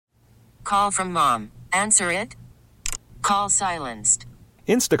Call from mom. Answer it. Call silenced.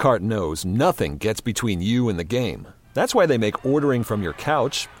 Instacart knows nothing gets between you and the game. That's why they make ordering from your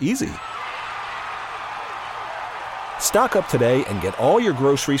couch easy. Stock up today and get all your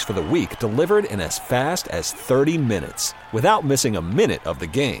groceries for the week delivered in as fast as 30 minutes without missing a minute of the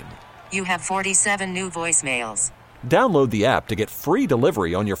game. You have 47 new voicemails. Download the app to get free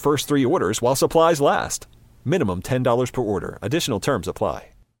delivery on your first 3 orders while supplies last. Minimum $10 per order. Additional terms apply.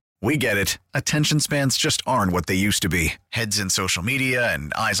 We get it. Attention spans just aren't what they used to be. Heads in social media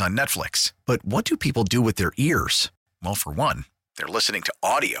and eyes on Netflix. But what do people do with their ears? Well, for one, they're listening to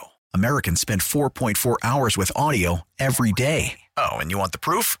audio. Americans spend 4.4 hours with audio every day. Oh, and you want the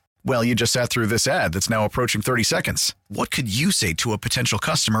proof? Well, you just sat through this ad that's now approaching 30 seconds. What could you say to a potential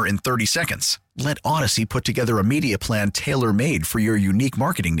customer in 30 seconds? Let Odyssey put together a media plan tailor-made for your unique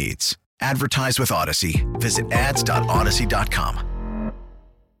marketing needs. Advertise with Odyssey. Visit ads.odyssey.com.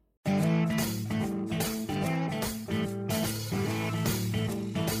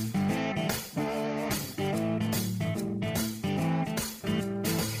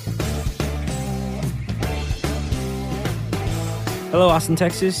 Hello, Austin,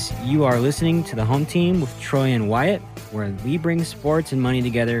 Texas. You are listening to The Home Team with Troy and Wyatt, where we bring sports and money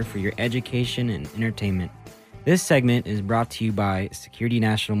together for your education and entertainment. This segment is brought to you by Security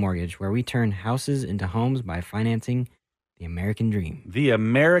National Mortgage, where we turn houses into homes by financing the American dream. The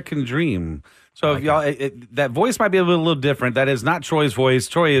American dream. So if y'all, that voice might be a little different. That is not Troy's voice.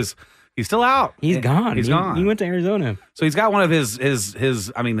 He's still out. He's gone. He's gone. He went to Arizona. So he's got one of his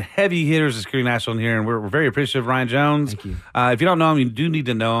heavy hitters of Security National in here, and we're very appreciative of Ryan Jones. Thank you. If you don't know him, you do need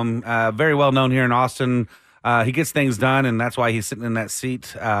to know him. Very well known here in Austin. He gets things done, and that's why he's sitting in that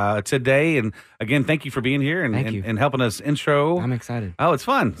seat today. And again, thank you for being here and helping us intro. I'm excited. Oh, it's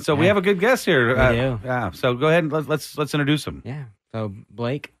fun. So we have a good guest here. We do. Yeah. So go ahead and let's introduce him. Yeah. So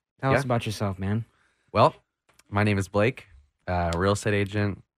Blake, tell us about yourself, man. Well, my name is Blake, real estate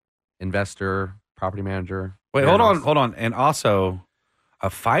agent, investor, property manager. Wait, hold on. And also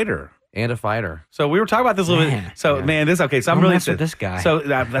a fighter. And a fighter. So we were talking about this a little bit. So, So I'm Don't really mess with this guy. So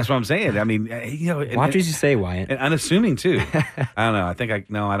that's what I'm saying. I mean, Watch what you say, Wyatt. And unassuming too. I don't know. I think I'm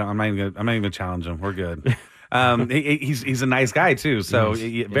not even gonna challenge him. We're good. He's a nice guy too. So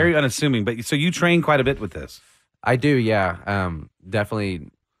very unassuming. But so you train quite a bit with this. I do, yeah.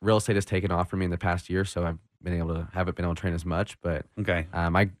 Definitely, real estate has taken off for me in the past year, so haven't been able to train as much. But okay,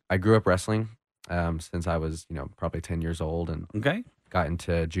 I grew up wrestling since I was probably 10 years old, and got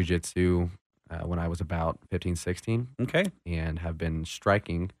into jiu-jitsu when I was about 15, 16. Okay, and have been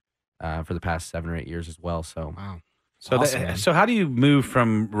striking for the past 7 or 8 years as well. So wow. So awesome, so how do you move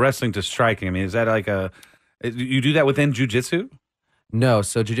from wrestling to striking? I mean, is that like you do that within jiu-jitsu? No,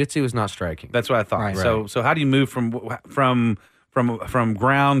 so jiu-jitsu is not striking. That's what I thought. Right. So how do you move from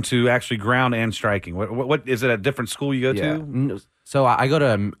ground to actually ground and striking? What is it? A different school you go to? So I go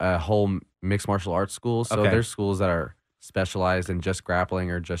to a whole mixed martial arts school. So there's schools that are specialized in just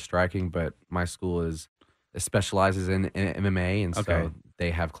grappling or just striking, but my school specializes in MMA, and so they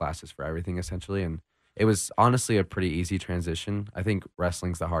have classes for everything essentially. And it was honestly a pretty easy transition. I think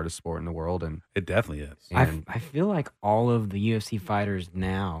wrestling's the hardest sport in the world, and it definitely is. I feel like all of the UFC fighters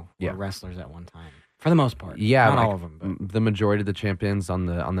now were wrestlers at one time, for the most part. Yeah, not all of them, but the majority of the champions on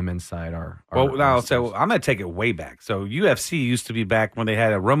the men's side are well. Now, wrestlers. so I'm going to take it way back. So UFC used to be back when they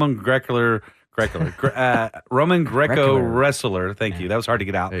had a Roman Greco wrestler. Thank you. That was hard to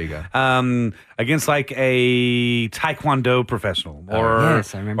get out. There you go. Against like a Taekwondo professional,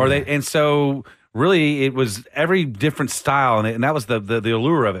 yes, I remember. And so really it was every different style, and that was the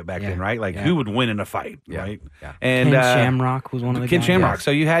allure of it back then, right? Like who would win in a fight, right? Yeah. And Ken Shamrock was one of the Ken guys. Shamrock. So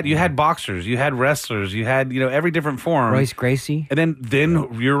you had boxers, you had wrestlers, you had every different form. Royce Gracie, and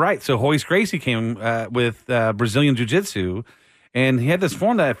then you're right. So Royce Gracie came with Brazilian Jiu-Jitsu. And he had this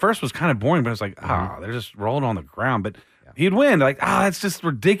form that at first was kind of boring, but it was like, they're just rolling on the ground. But he'd win. Like, that's just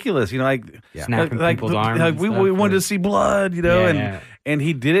ridiculous. Snapping people's arms. Like we wanted to see blood, and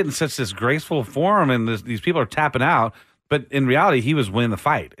he did it in such this graceful form, and these people are tapping out. But in reality, he was winning the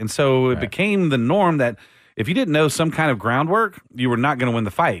fight. And so it became the norm that if you didn't know some kind of groundwork, you were not going to win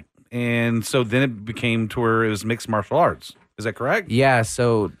the fight. And so then it became to where it was mixed martial arts. Is that correct? Yeah.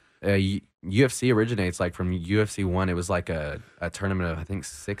 So UFC originates like from UFC 1. It was like a tournament of, I think,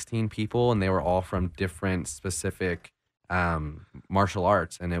 16 people, and they were all from different specific martial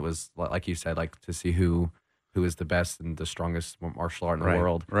arts. And it was, like you said, like to see who is the best and the strongest martial art in the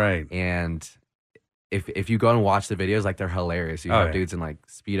world. Right. And if you go and watch the videos, like they're hilarious. You have dudes in like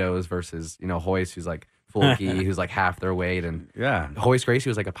Speedos versus, Royce, who's like full gi, who's like half their weight. And Royce Gracie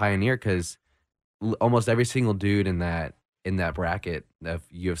was like a pioneer because almost every single dude in that in that bracket of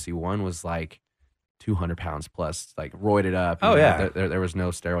UFC 1 was like 200 pounds plus, like roided up. Oh, yeah. There was no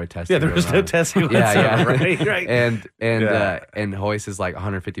steroid testing. Yeah, there was no testing whatsoever. Right. And Royce is like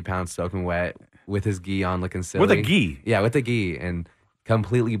 150 pounds soaking wet with his gi on, looking silly. With a gi. Yeah, with a gi, and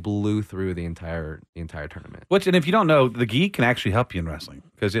completely blew through the entire tournament. And if you don't know, the gi can actually help you in wrestling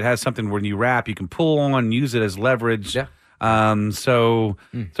because it has something when you wrap, you can pull on, use it as leverage. Yeah. So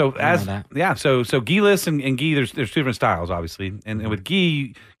gi-less and gi, there's two different styles, obviously, and with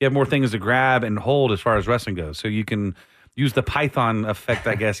gi, you have more things to grab and hold as far as wrestling goes. So you can use the Python effect,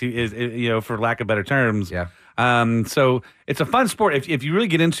 I guess, for lack of better terms. Yeah. So it's a fun sport. If you really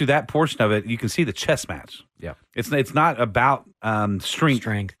get into that portion of it, you can see the chess match. Yeah. It's not about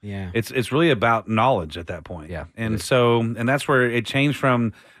strength. Yeah. It's really about knowledge at that point. Yeah. And that's where it changed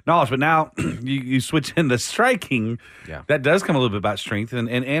from knowledge. But now you switch into striking. Yeah. That does come a little bit about strength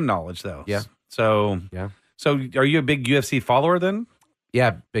and knowledge though. Yeah. So are you a big UFC follower then?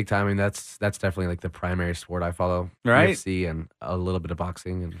 Yeah, big time. I mean, that's definitely like the primary sport I follow. Right. UFC and a little bit of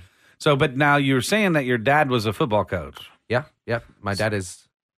boxing. And so, but now you were saying that your dad was a football coach. Yeah. My dad is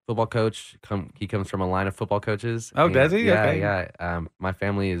football coach. He comes from a line of football coaches. Oh, does he? Yeah, okay. yeah. My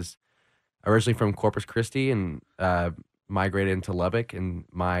family is originally from Corpus Christi and migrated into Lubbock. And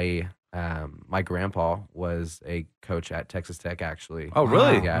my grandpa was a coach at Texas Tech, actually. Oh,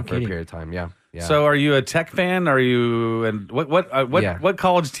 really? Yeah, for a period of time. Yeah. Yeah. So, are you a Tech fan? Are you? And what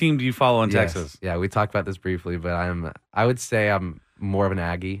college team do you follow in Texas? Yeah, we talked about this briefly, but I would say I'm more of an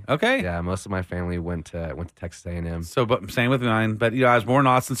Aggie. Okay. Yeah, most of my family went to Texas A&M. So, but same with mine. But I was born in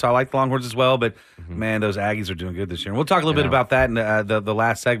Austin, so I like the Longhorns as well. But man, those Aggies are doing good this year. And we'll talk a little bit about that in the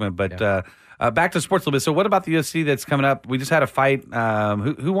last segment. But back to sports a little bit. So, what about the UFC that's coming up? We just had a fight.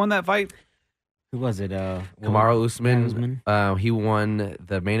 Who won that fight? Who was it? Kamaru Usman. He won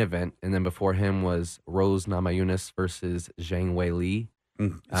the main event, and then before him was Rose Namajunas versus Zhang Weili.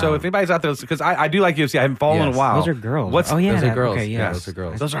 So if anybody's out there, because I do like UFC, I haven't followed in a while. Those are girls. Those are girls. Okay, yeah, those are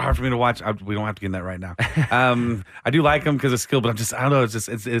girls. Those are hard for me to watch. We don't have to get in that right now. I do like them because of skill, but I don't know.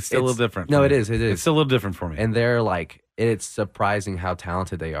 It's still a little different. No, it is. It's still a little different for me. And they're like, it's surprising how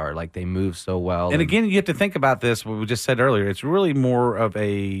talented they are. Like they move so well. And again, you have to think about this. What we just said earlier. It's really more of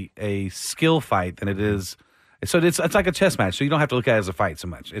a skill fight than it is. So it's like a chess match. So you don't have to look at it as a fight so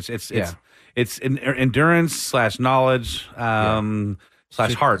much. It's endurance / knowledge. /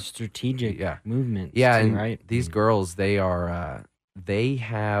 heart. Strategic movement. Yeah, too, and right? these girls, they are, they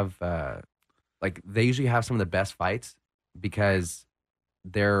have, they usually have some of the best fights because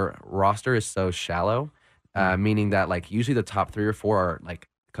their roster is so shallow, meaning that like usually the top 3 or 4 are like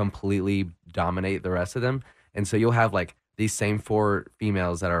completely dominate the rest of them. And so you'll have like these same 4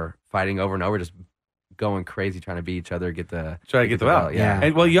 females that are fighting over and over, just going crazy trying to beat each other, get the belt. Yeah.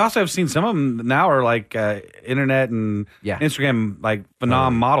 And well, you also have seen some of them now are like internet and Instagram like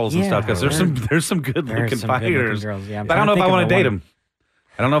phenom models and stuff because there's some good looking fighters. Girls, yeah. But I don't know if I want to date them.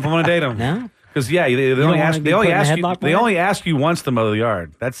 I don't know if I want to date them. No. Because they only ask you once to mow the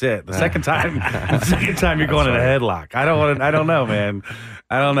yard. That's it. The second time you're going in a headlock. I don't know, man.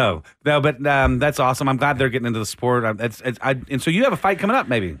 I don't know. No, but that's awesome. I'm glad they're getting into the sport. And so you have a fight coming up,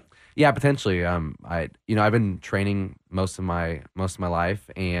 maybe. Yeah, potentially. I've been training most of my life,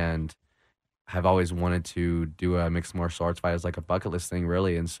 and have always wanted to do a mixed martial arts fight as like a bucket list thing,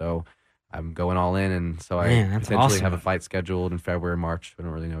 really. And so I'm going all in, and so I potentially have a fight scheduled in February, March. I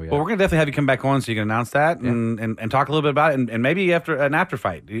don't really know yet. Well, we're gonna definitely have you come back on so you can announce that and talk a little bit about it, and maybe after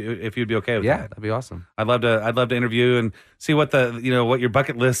fight, if you'd be okay with that. Yeah, that'd be awesome. I'd love to interview and see what what your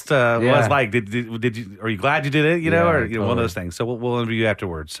bucket list was like. Did you? Are you glad you did it? Totally. One of those things. So we'll interview you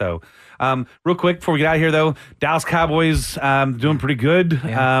afterwards. So real quick before we get out of here, though, Dallas Cowboys doing pretty good.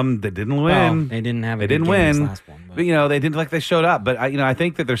 Yeah. They didn't win. They didn't have. They didn't win. Last one, but they didn't they showed up. But I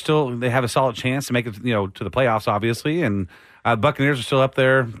think that they have a solid chance to make it to the playoffs, obviously. And Buccaneers are still up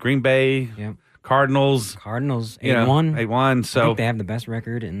there. Green Bay. Yep. Cardinals 8-1. 8-1. So I think they have the best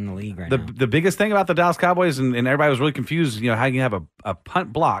record in the league right now. The biggest thing about the Dallas Cowboys, and everybody was really confused, how you have a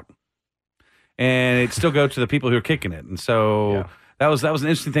punt block and it still go to the people who are kicking it. And so that was an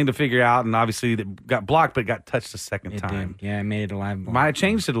interesting thing to figure out. And obviously it got blocked, but it got touched a second time. Did. Yeah, it made it a live ball. Might have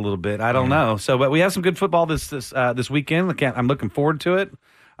changed it a little bit. I don't know. So, but we have some good football this weekend. I'm looking forward to it,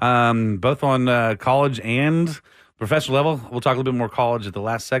 both on college and professional level. We'll talk a little bit more college at the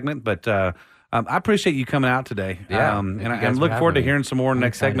last segment, but I appreciate you coming out today. Yeah, and I look forward to hearing some more in the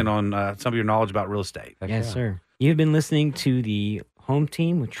next segment on some of your knowledge about real estate. Yes, sir. You've been listening to the Home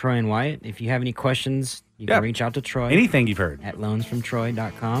Team with Troy and Wyatt. If you have any questions, you can reach out to Troy. Anything you've heard. At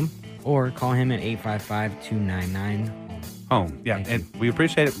loansfromtroy.com or call him at 855-299-HOME. Yeah, and we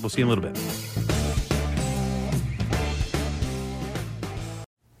appreciate it. We'll see you in a little bit.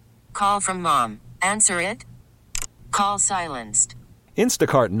 Call from mom. Answer it. Call silenced.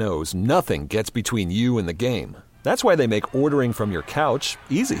 Instacart knows nothing gets between you and the game. That's why they make ordering from your couch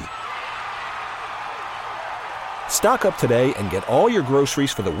easy. Stock up today and get all your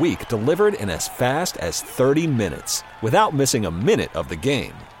groceries for the week delivered in as fast as 30 minutes without missing a minute of the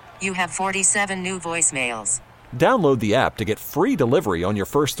game. You have 47 new voicemails. Download the app to get free delivery on your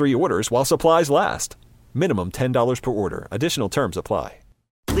first 3 orders while supplies last. Minimum $10 per order. Additional terms apply.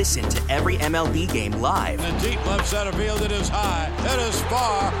 Listen to every MLB game live. In the deep left center field, it is high, it is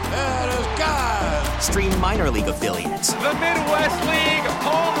far, it is gone. Stream minor league affiliates. The Midwest League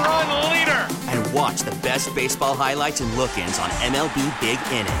home run leader. And watch the best baseball highlights and look-ins on MLB Big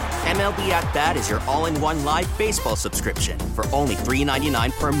Inning. MLB At Bat is your all-in-one live baseball subscription for only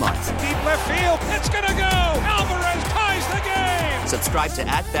 $3.99 per month. Deep left field, it's gonna go. Alvarez ties the game. Subscribe to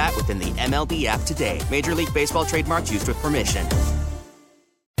At Bat within the MLB app today. Major League Baseball trademarks used with permission.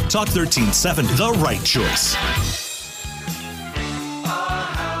 Talk 1370, the right choice.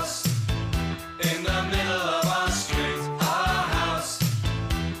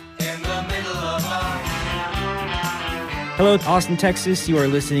 Hello, Austin, Texas. You are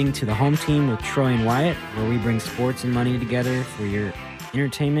listening to the Home Team with Troy and Wyatt, where we bring sports and money together for your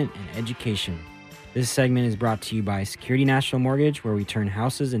entertainment and education. This segment is brought to you by Security National Mortgage, where we turn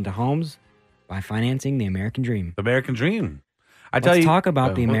houses into homes by financing the American dream. The American dream. Let's talk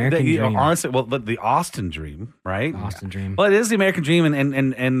about the American dream. Honestly, the Austin dream, right? Austin dream. Well, it is the American dream,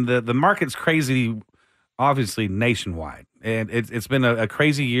 and the market's crazy, obviously nationwide, and it's been a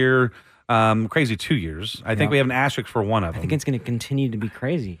crazy year, crazy 2 years. I think we have an asterisk for one of them. I think it's going to continue to be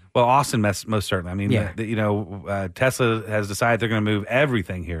crazy. Well, Austin, most certainly. I mean, Tesla has decided they're going to move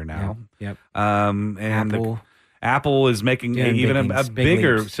everything here now. Yep. And Apple is making even a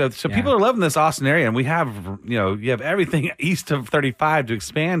bigger. Leaps. So people are loving this Austin area, and we have, you have everything east of 35 to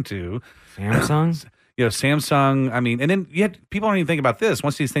expand to. Samsung. Samsung. I mean, and then yet people don't even think about this.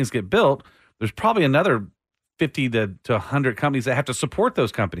 Once these things get built, there's probably another 50 to 100 companies that have to support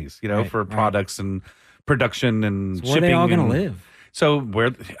those companies, for products and production and shipping. Where are they all going to live? So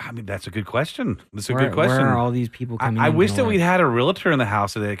that's a good question. That's a good question. Where are all these people coming? I wish that we'd had a realtor in the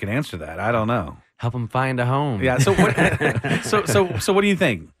house so they could answer that. I don't know. Help them find a home. Yeah. So what? so what do you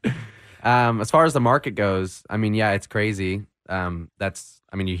think? As far as the market goes, I mean, yeah, it's crazy. You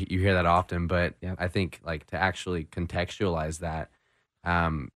hear that often, but I think like to actually contextualize that,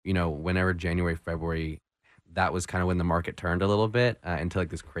 whenever January, February, that was kind of when the market turned a little bit into like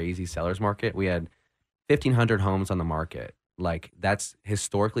this crazy seller's market. We had 1,500 homes on the market. Like that's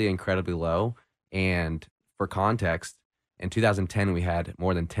historically incredibly low. And for context, in 2010 we had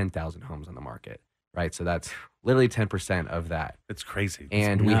more than 10,000 homes on the market. Right, so that's literally 10% of that. It's crazy.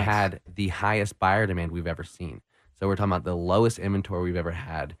 And we had the highest buyer demand we've ever seen. So we're talking about the lowest inventory we've ever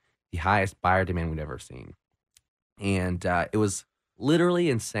had, the highest buyer demand we've ever seen. And it was literally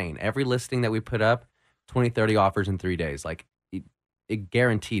insane. Every listing that we put up, 20, 30 offers in 3 days. Like it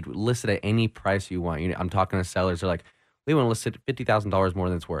guaranteed, listed at any price you want. I'm talking to sellers, they're like, we want to list it $50,000 more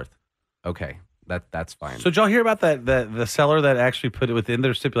than it's worth. Okay, that's fine. So did y'all hear about that? The seller that actually put it within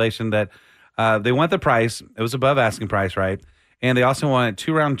their stipulation that they want the price. It was above asking price, right? And they also wanted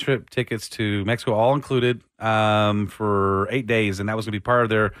 2 round trip tickets to Mexico, all included, for 8 days, and that was going to be part of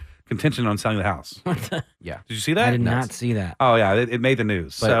their contention on selling the house. Yeah. Did you see that? I did not see that. Oh yeah, it made the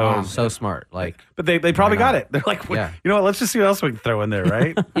news. But, so smart. But they probably got it. They're like, you know what? Let's just see what else we can throw in there,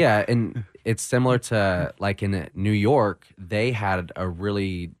 right? Yeah, and it's similar to like in New York, they had a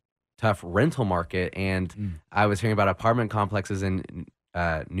really tough rental market, and I was hearing about apartment complexes in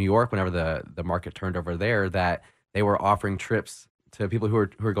New York whenever the market turned over there, that they were offering trips to people who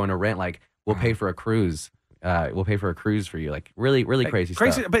are going to rent, like we'll pay for a cruise. We'll pay for a cruise for you. Like really crazy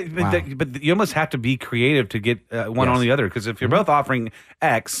stuff. But you almost have to be creative to get one on the other, because if you're both offering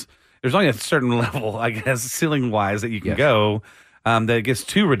X, there's only a certain level, I guess, ceiling wise that you can go. That it gets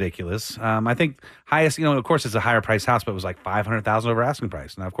too ridiculous. I think highest, of course, it's a higher price house, but it was like $500,000 over asking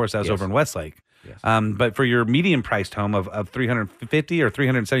price. Now, of course, that was over in Westlake. Yes. But for your medium priced home of $350 or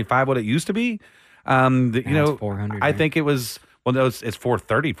 $375, what it used to be, $400. I think it was. Well, no, it's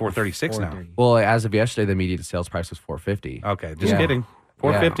 $430, $436 now. Well, as of yesterday, the median sales price was $450. Okay, just kidding.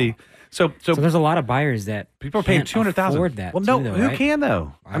 $450. Yeah. So there's a lot of buyers that people are paying $200,000. Afford that. Well, who can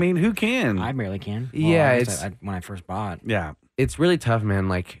though? I mean, who can? I barely can. Well, yeah, it's when I first bought. Yeah, it's really tough, man.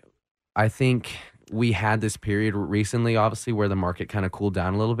 Like, I think we had this period recently, obviously, where the market kind of cooled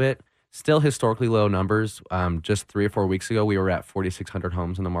down a little bit. Still historically low numbers. Just 3 or 4 weeks ago, we were at 4,600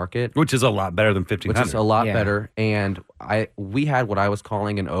 homes in the market, which is a lot better than 1,500. Which is a lot better. And we had what I was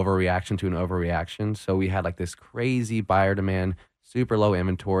calling an overreaction to an overreaction. So we had like this crazy buyer demand, super low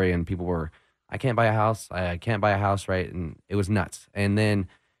inventory, and people were, I can't buy a house. I can't buy a house, right? And it was nuts. And then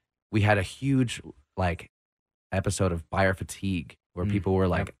we had a huge episode of buyer fatigue where people were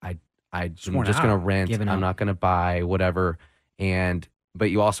like, I'm just going to rent. I'm not going to buy whatever. But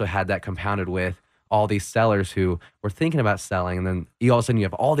you also had that compounded with all these sellers who were thinking about selling. And then all of a sudden you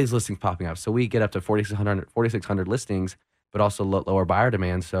have all these listings popping up. So we get up to 4,600 listings, but also lower buyer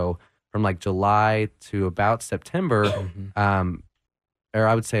demand. So from July to about September, or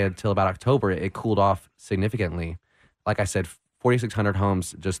I would say until about October, it cooled off significantly. Like I said, 4,600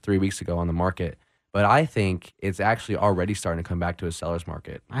 homes just 3 weeks ago on the market. But I think it's actually already starting to come back to a seller's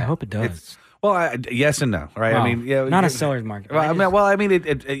market. I hope it does. Yes and no, right? Well, I mean, not a seller's market.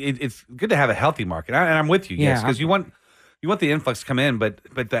 It's good to have a healthy market, and I'm with you. Yes, because you want the influx to come in, but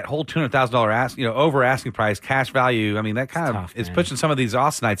that whole $200,000 over asking price, cash value. I mean, that kind of is pushing some of these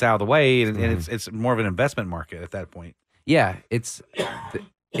Austinites out of the way, and it's more of an investment market at that point. Yeah, it's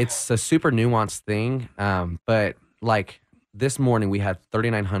a super nuanced thing. But this morning we had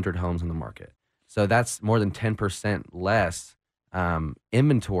 3,900 homes on the market, so that's more than 10% less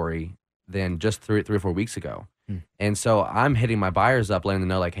inventory than just 3 or 4 weeks ago. And so I'm hitting my buyers up, letting them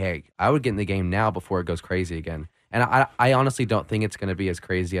know hey, I would get in the game now before it goes crazy again. And I honestly don't think it's going to be as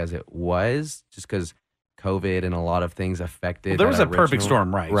crazy as it was, just because COVID and a lot of things affected. Well, there was a perfect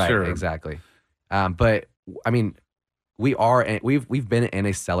storm, right? Right, sure. Exactly. But I mean, we've been in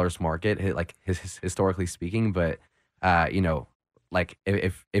a seller's market, historically speaking. But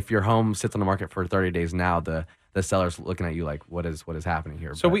if your home sits on the market for 30 days now, the seller's looking at you what is happening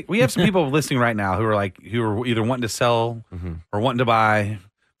here? So we have some people listening right now who are either wanting to sell or wanting to buy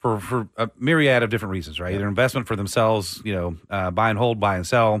for a myriad of different reasons, right? Either investment for themselves, buy and hold, buy and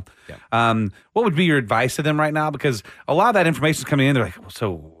sell. Yeah. What would be your advice to them right now? Because a lot of that information is coming in. They're like,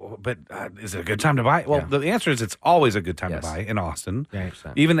 is it a good time to buy? Well, the answer is it's always a good time to buy in Austin,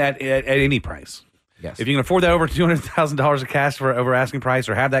 100%. Even at any price. Yes. If you can afford that over $200,000 of cash for over asking price,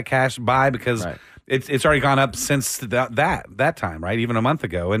 or have that cash, buy, because it's already gone up since that time, right? Even a month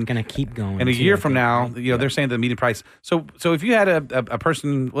ago, and going to keep going. And a year from now, they're saying the median price. So if you had a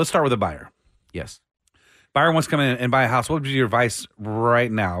person, let's start with a buyer. Yes. Buyer wants to come in and buy a house. What would be your advice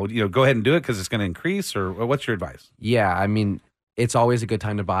right now? Go ahead and do it because it's going to increase, or what's your advice? Yeah, I mean, it's always a good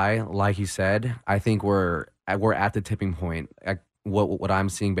time to buy. Like you said, I think we're at the tipping point. What I'm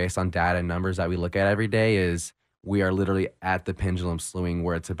seeing based on data and numbers that we look at every day is we are literally at the pendulum swing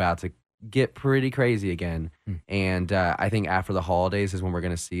where it's about to get pretty crazy again. And I think after the holidays is when we're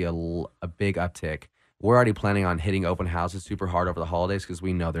going to see a big uptick. We're already planning on hitting open houses super hard over the holidays because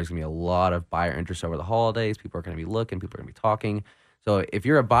we know there's going to be a lot of buyer interest over the holidays. People are going to be looking. People are going to be talking. So if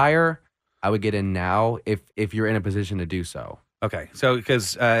you're a buyer, I would get in now if you're in a position to do so. Okay, so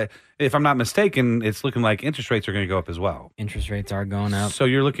because if I'm not mistaken, it's looking like interest rates are going to go up as well. Interest rates are going up. So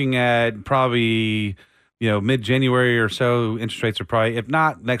you're looking at probably, mid-January or so, interest rates are probably, if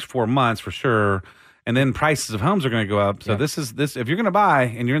not next 4 months for sure, and then prices of homes are going to go up. So this if you're going to buy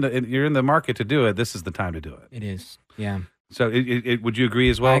and you're in the market to do it, this is the time to do it. It is, yeah. So would you agree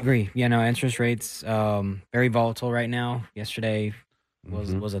as well? I agree. Yeah, no, interest rates very volatile right now. Yesterday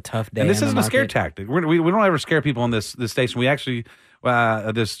was a tough day. And this isn't a scare tactic. We don't ever scare people on this station. We actually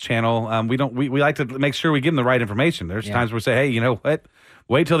this channel we like to make sure we give them the right information. There's times where we say, hey, you know what?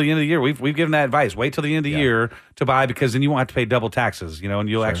 Wait till the end of the year. We've given that advice. Wait till the end of the year to buy, because then you won't have to pay double taxes. And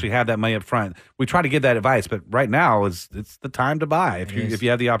you'll actually have that money up front. We try to give that advice, but right now it's the time to buy if you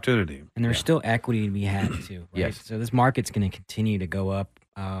have the opportunity. And there's still equity to be had too. Right? Yes. So this market's going to continue to go up.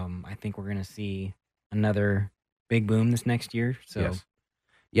 I think we're going to see another big boom this next year. So. Yes.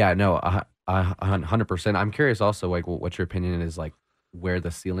 Yeah, no, 100%. I'm curious also, what your opinion is, where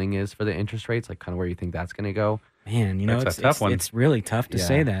the ceiling is for the interest rates, kind of where you think that's going to go. Man, that's a tough one. It's really tough to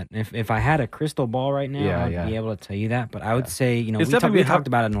say that. If I had a crystal ball right now, I'd be able to tell you that. But I would say, we talked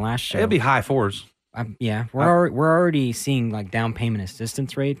about it in the last show. It'll be high fours. We're already seeing down payment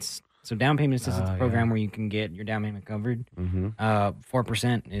assistance rates. So down payment assistance program where you can get your down payment covered.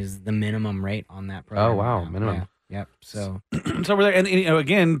 4% is the minimum rate on that program. Oh wow, now. minimum. Yeah. Yep. So we're there, and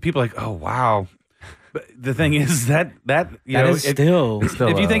again, people are like, oh wow. But the thing is that is still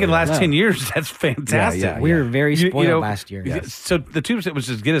if you think in the last 10 years, that's fantastic. Yeah. We were very spoiled last year. Yes. So the 2% was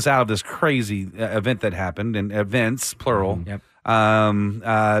just get us out of this crazy event that happened, and events plural. Yep.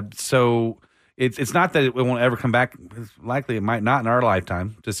 So it's not that it won't ever come back. It's likely it might not in our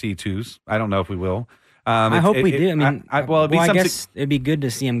lifetime to see twos. I don't know if we will. I hope we do. I mean, I guess it'd be good to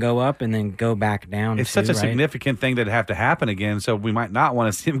see them go up and then go back down. It's such a significant thing that'd have to happen again. So we might not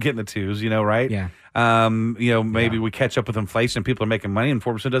want to see them get in the twos, right? Yeah. Maybe we catch up with inflation. People are making money, and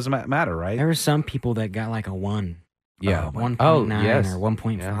 4% doesn't matter, right? There were some people that got a 1. Yeah. 1.9 or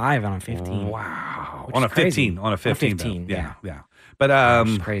 1.5 on a 15. Wow. Which On is a crazy. 15. On a 15. 15, though. yeah. Yeah. But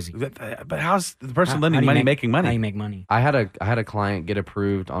It's crazy. But how's the person How lending do you money making money? How do you make money? I had a client get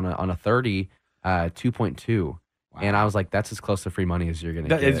approved on a 30, 2.2. And I was like, that's as close to free money as you're going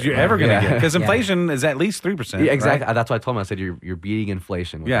to get. You're ever going to get. Because Yeah. inflation is at least 3%. Yeah, exactly. Right? That's what I told him. I said, you're beating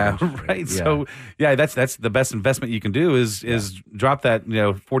inflation. with Yeah, that interest rate. right. So that's the best investment you can do is drop that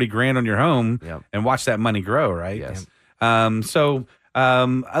 40 grand on your home and watch that money grow. Right. Yes.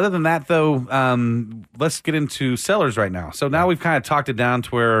 Other than that, though, let's get into sellers right now. So now we've kind of talked it down to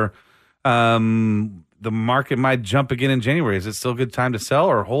where the market might jump again in January. Is it still a good time to sell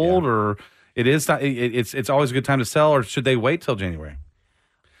or hold, or it's always a good time to sell, or should they wait till January?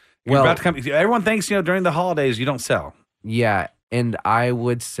 Well, about to come, everyone thinks during the holidays you don't sell. Yeah, and I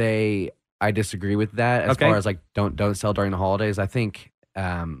would say I disagree with that as far as like don't sell during the holidays. I think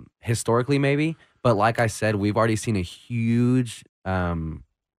historically maybe, but like I said, we've already seen a huge like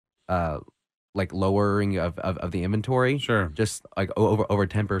lowering of the inventory. Sure. Just like over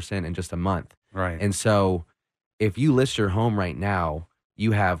 10% in just a month. Right. And so if you list your home right now,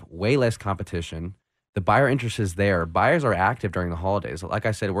 you have way less competition. The buyer interest is there. Buyers are active during the holidays. Like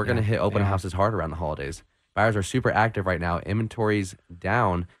I said, we're going to hit open houses hard around the holidays. Buyers are super active right now. Inventory's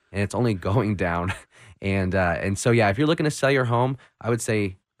down, and it's only going down. And so, if you're looking to sell your home, I would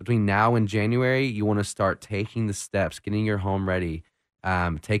say between now and January, you want to start taking the steps, getting your home ready,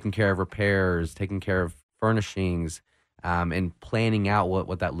 taking care of repairs, taking care of furnishings, and planning out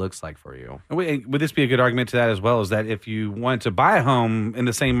what that looks like for you. Would this be a good argument to that as well, is that if you wanted to buy a home in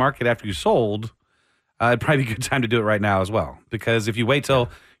the same market after you sold, it'd probably be a good time to do it right now as well. Because if you wait till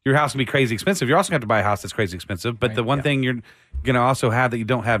your house can be crazy expensive, you're also going to have to buy a house that's crazy expensive. But the one thing you're going to also have that you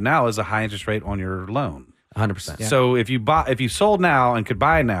don't have now is a high interest rate on your loan. 100%. Yeah. So if you sold now and could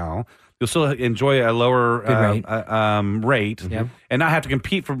buy now, you'll still enjoy a lower rate and not have to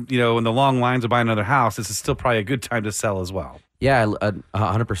compete for, in the long lines of buying another house. This is still probably a good time to sell as well. Yeah,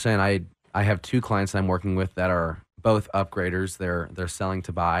 100%. I have two clients I'm working with that are both upgraders. They're selling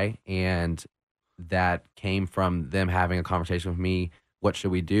to buy, and that came from them having a conversation with me. What should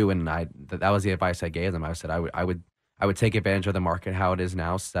we do? And that was the advice I gave them. I said I would take advantage of the market how it is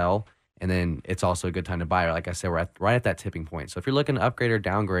now, sell, and then it's also a good time to buy. Like I said, we're right at that tipping point. So if you're looking to upgrade or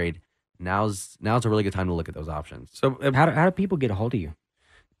downgrade, now's a really good time to look at those options. So how do people get a hold of you?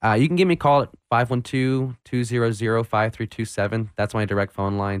 You can give me a call at 512-200-5327. That's my direct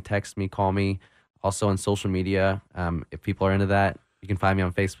phone line. Text me, call me. Also on social media, if people are into that, you can find me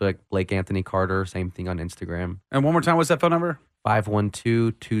on Facebook, Blake Anthony Carter. Same thing on Instagram. And one more time, what's that phone number?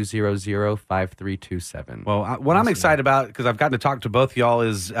 512-200-5327. Well, what I'm excited about, because I've gotten to talk to both y'all,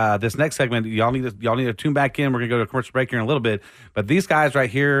 is this next segment. Y'all need to tune back in. We're gonna go to a commercial break here in a little bit. But these guys right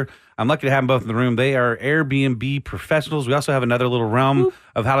here, I'm lucky to have them both in the room. They are Airbnb professionals. We also have another little realm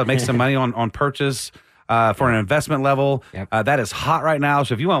of how to make some money on purchase. For an investment level. Yep. That is hot right now.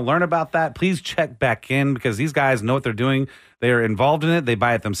 So if you want to learn about that, please check back in, because these guys know what they're doing. They are involved in it. They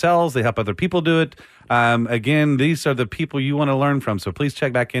buy it themselves. They help other people do it. Again, these are the people you want to learn from. So please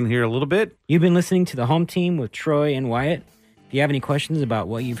check back in here a little bit. You've been listening to The Home Team with Troy and Wyatt. If you have any questions about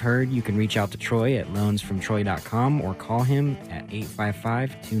what you've heard, you can reach out to Troy at loansfromtroy.com or call him at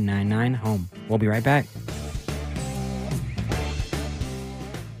 855-299-HOME. We'll be right back.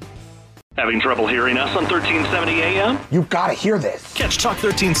 Having trouble hearing us on 1370 AM? You've got to hear this. Catch Talk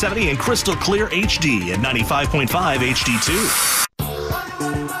 1370 in crystal clear HD and 95.5 HD2.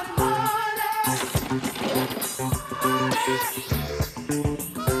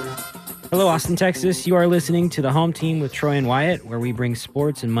 Hello, Austin, Texas. You are listening to The Home Team with Troy and Wyatt, where we bring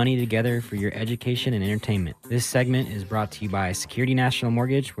sports and money together for your education and entertainment. This segment is brought to you by Security National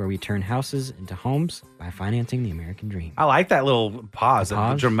Mortgage, where we turn houses into homes by financing the American dream. I like that little pause,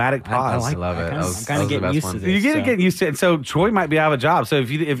 that dramatic pause. I love it. I'm kind of getting used to this. You get used to it. And so Troy might be out of a job. So if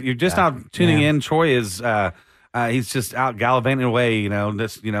you're just now tuning in, Troy is he's just out gallivanting away. I think him.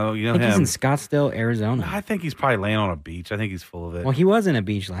 He's in Scottsdale, Arizona. I think he's probably laying on a beach. I think he's full of it. Well, he was in a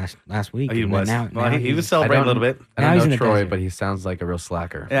beach last week. He was. Now he was celebrating a little bit. I don't know Troy, but he sounds like a real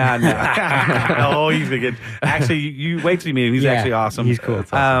slacker. Yeah, no. He's been good. Actually, you wait till you meet him. He's actually awesome. He's cool.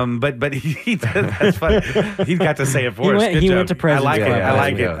 Awesome. But that's fun. He got to say it for us. He went to President's Club. I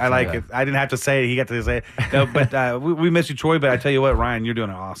like it. I didn't have to say it. He got to say it. No, but we miss you, Troy. But I tell you what, Ryan, you're doing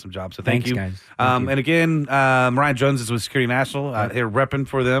an awesome job. So thank you, guys. And again, Ryan Jones is with Security National here repping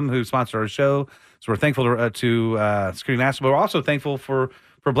for them, who sponsor our show. So we're thankful to Security National, but we're also thankful for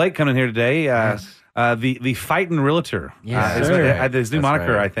Blake coming here today. The Fighting Realtor. Yes, his new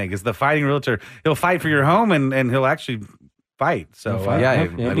moniker, right. I think, is the Fighting Realtor. He'll fight for your home, and he'll actually fight. So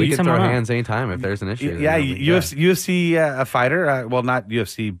we can throw hands anytime if there's an issue. Yeah, UFC a fighter. Well, not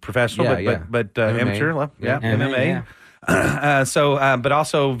UFC professional, but amateur. MMA. But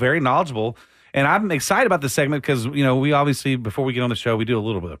also very knowledgeable. And I'm excited about this segment because, we obviously, before we get on the show, we do a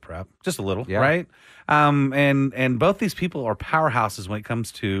little bit of prep, just a little, right? And both these people are powerhouses when it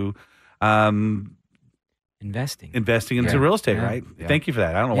comes to investing into real estate, right? Yeah. Thank you for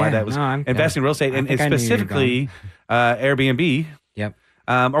that. I don't know why that was investing in real estate, and specifically Airbnb. Yep.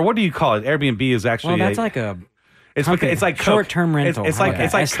 Or what do you call it? Airbnb is actually that's like a. It's like short-term rental. It's like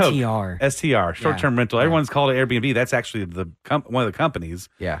STR. Coke. STR, short-term rental. Everyone's called it Airbnb. That's actually one of the companies.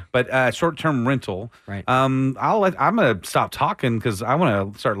 Yeah. But short-term rental. Right. I'm gonna stop talking because I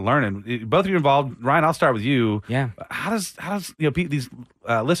want to start learning. Both of you involved. Ryan, I'll start with you. Yeah. How does these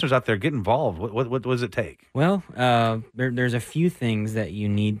listeners out there get involved? What does it take? Well, there's a few things that you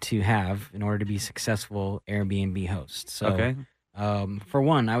need to have in order to be successful Airbnb hosts. So, okay. For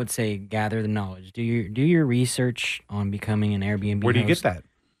one, I would say gather the knowledge. Do your research on becoming an Airbnb Where do you host. get that?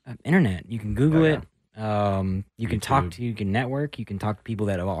 Internet. You can Google it. You can network. You can talk to people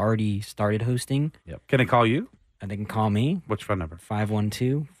that have already started hosting. Yep. Can they call you? They can call me. What's your phone number?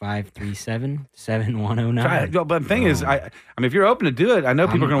 512-537-7109. Try it. But the thing is, I mean, if you're open to do it, I know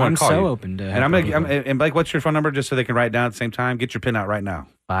people are going to want to call you. I'm so open to. And Blake, what's your phone number just so they can write it down at the same time? Get your pin out right now.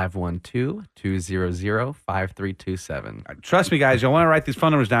 512-200-5327. Trust me, guys, you'll want to write these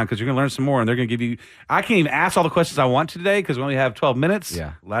phone numbers down because you're going to learn some more, and they're going to give you. I can't even ask all the questions I want to today because we only have 12 minutes.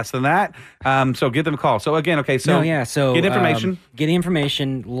 Yeah, less than that. So give them a call. So again, okay, so So get information. Get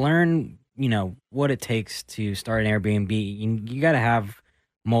information. Learn. What it takes to start an Airbnb. You got to have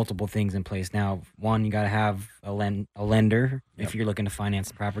multiple things in place. Now, one, you got to have a lender if you're looking to finance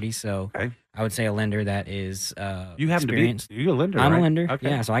the property. So I would say a lender that is you happen experienced. To be you're a lender, I'm right? a lender.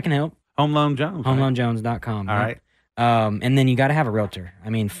 Okay. Yeah, so I can help. Home Loan Jones. HomeLoanJones.com. All right. And then you got to have a realtor. I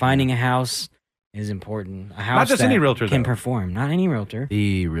mean, finding a house is important. A house not just that any realtor can though. perform. Not any realtor.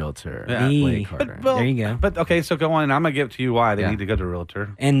 The realtor. Yeah. Blake Carter. There you go. But okay, so go on, and I'm gonna give it to you why they need to go to a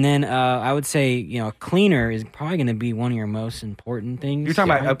realtor. And then I would say a cleaner is probably going to be one of your most important things. You're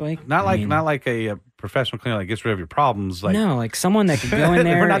talking about Blake? not like a professional cleaner that gets rid of your problems. Like someone that can go in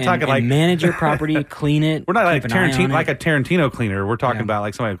there and manage your property, clean it. We're not like a Tarantino cleaner. We're talking about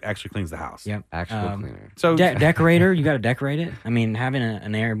like somebody who actually cleans the house. Yep. Actual cleaner. So decorator, you got to decorate it. I mean, having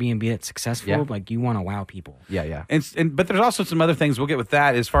an Airbnb that's successful, like you want to wow people. Yeah. But there's also some other things we'll get with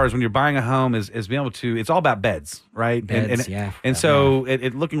that as far as when you're buying a home is being able to. It's all about beds, right? Beds, so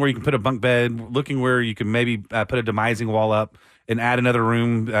looking where you can put a bunk bed, looking where you can maybe put a demising wall up. And add another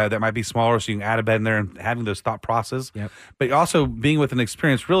room that might be smaller so you can add a bed in there and having those thought process. Yep. But also being with an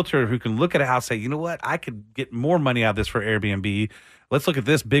experienced realtor who can look at a house and say, you know what, I could get more money out of this for Airbnb. Let's look at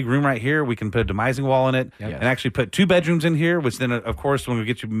this big room right here. We can put a demising wall in it and actually put 2 bedrooms in here, which then, of course, will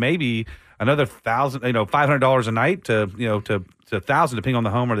get you maybe another $500 a night to $1,000 depending on the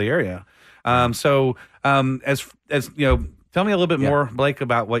home or the area. As tell me a little bit more, Blake,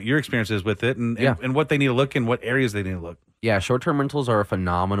 about what your experience is with it and what they need to look in, what areas they need to look. Yeah, short-term rentals are a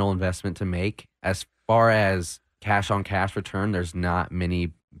phenomenal investment to make. As far as cash-on-cash return, there's not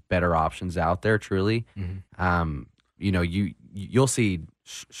many better options out there, truly. Mm-hmm. You'll see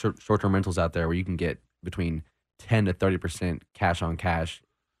short-term rentals out there where you can get between 10 to 30% cash-on-cash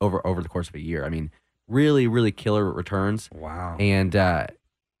over the course of a year. I mean, really, really killer returns. Wow. And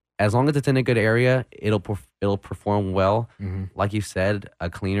as long as it's in a good area, it'll perform well. Mm-hmm. Like you said,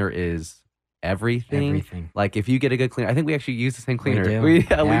 a cleaner is everything. Like if you get a good cleaner, I think we actually use the same cleaner.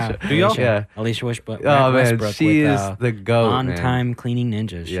 Alicia. Do y'all? Yeah. Alicia Westbrook. Oh man, she is the goat. On-time cleaning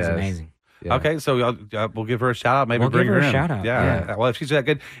ninja. She's amazing. Yeah. Okay, so we'll give her a shout out. Maybe bring her in. A shout out. Yeah. Well, if she's that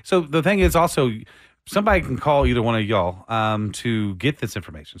good. So the thing is also, somebody can call either one of y'all to get this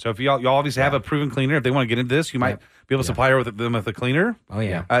information. So if y'all obviously have a proven cleaner, if they want to get into this, you might be able to supply her them with a cleaner. Oh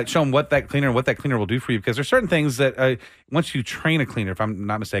yeah. Show them what that cleaner will do for you, because there's certain things that once you train a cleaner, if I'm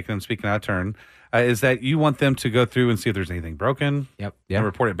not mistaken, I'm speaking out of turn, is that you want them to go through and see if there's anything broken. Yep. And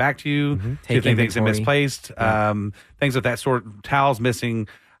report it back to you. Mm-hmm. See if anything's misplaced. Things of that sort. Towels missing.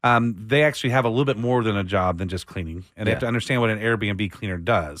 They actually have a little bit more than a job than just cleaning, and they have to understand what an Airbnb cleaner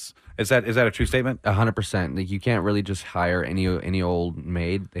does. Is that a true statement? 100%. Like you can't really just hire any old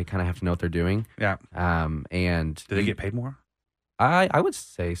maid. They kind of have to know what they're doing. Yeah. And do they get paid more? I would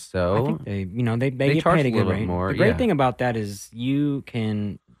say so. I think they get paid a good rate. More. The great thing about that is you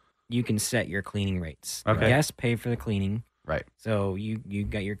can set your cleaning rates. Okay. Guests pay for the cleaning. Right. So you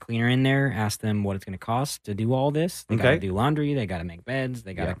got your cleaner in there, ask them what it's going to cost to do all this. They got to do laundry. They got to make beds.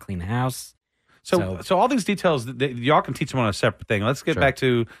 They got to clean the house. So all these details, y'all can teach them on a separate thing. Let's get back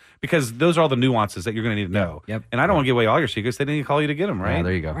to, because those are all the nuances that you're going to need to know. Yep. And I don't want to give away all your secrets. They didn't call you to get them, right? Yeah,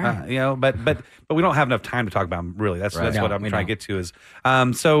 there you go. Right. But we don't have enough time to talk about them, really. That's what I'm trying to get to is,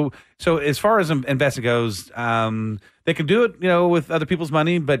 so as far as investing goes, they can do it, with other people's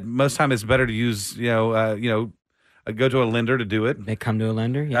money, but most time it's better to use, go to a lender to do it. They come to a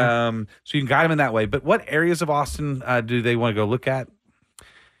lender, yeah. So you can guide them in that way. But what areas of Austin do they want to go look at?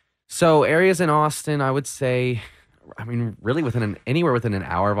 So areas in Austin, I would say, really anywhere within an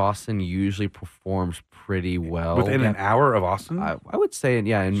hour of Austin usually performs pretty well. Within an hour of Austin? I would say,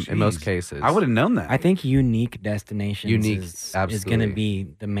 in most cases. I would have known that. I think unique destinations is going to be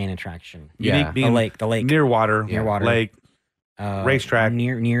the main attraction. Unique being the lake. Near water. Lake. Racetrack.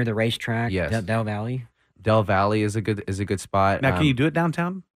 Near the racetrack. Yes. Del Valley. Del Valley is a good spot. Now, can you do it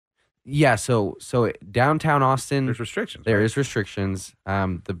downtown? Yeah, so downtown Austin, there's restrictions. There is restrictions.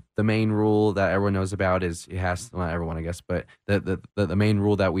 The main rule that everyone knows about is not everyone, I guess, but the main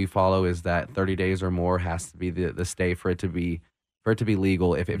rule that we follow is that 30 days or more has to be the stay for it to be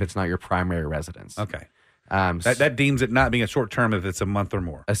legal if it's not your primary residence. Okay. That deems it not being a short term if it's a month or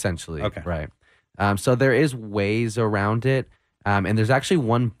more. Essentially. Okay. Right. So there is ways around it. And there's actually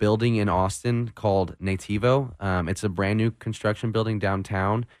one building in Austin called Nativo. It's a brand new construction building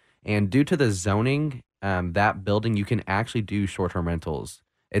downtown. And due to the zoning, that building, you can actually do short-term rentals.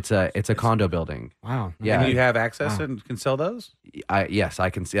 It's a condo building. Wow. Yeah. And you have access and can sell those? Yes,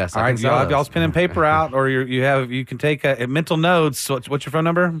 I can. Yes, all right, y'all have y'all's pen and paper out, or you can take mental notes. So what's your phone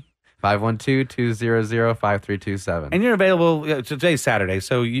number? 512-200-5327. And you're available. Today's Saturday,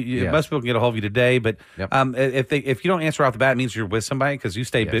 so most people can get a hold of you today. But if you don't answer off the bat, it means you're with somebody because you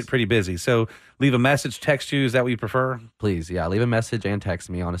stay pretty busy. So leave a message, text you. Is that what you prefer? Please, leave a message and text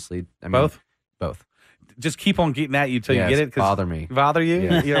me. Honestly, both. Just keep on getting at you until you get it. Bother me. Bother you?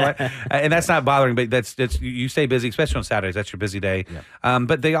 Yeah. And that's not bothering, but that's you stay busy, especially on Saturdays. That's your busy day. Yeah.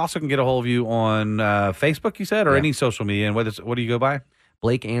 But they also can get a hold of you on Facebook, you said, or any social media. And what do you go by?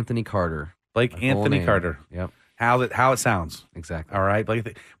 Blake Anthony Carter. Blake Anthony Carter. Yep. How it sounds. Exactly. All right.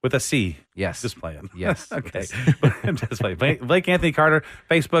 With a C. Yes. Just playing. Yes. Okay. Just playing. Blake Anthony Carter.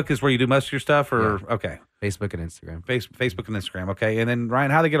 Facebook is where you do most of your stuff, or okay. Facebook and Instagram. Facebook and Instagram. Okay. And then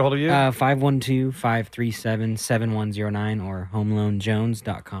Ryan, how they get a hold of you? 512-537-7109 or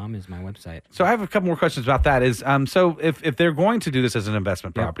homeloanjones.com is my website. So I have a couple more questions about that. So if they're going to do this as an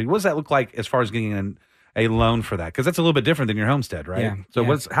investment property, what does that look like as far as getting a loan for that? Because that's a little bit different than your homestead, right? Yeah. So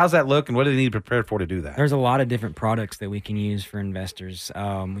how's that look, and what do they need to prepare for to do that? There's a lot of different products that we can use for investors.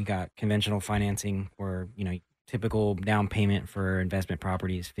 We got conventional financing where, typical down payment for investment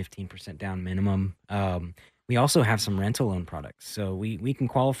property is 15% down minimum. We also have some rental loan products. So we can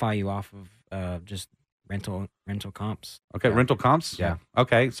qualify you off of just rental comps. Okay, rental comps? Yeah.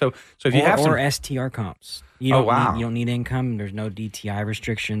 Okay, so if you have some... Or STR comps. You don't need income. There's no DTI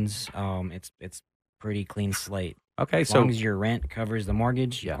restrictions. It's pretty clean slate. Okay, as long as your rent covers the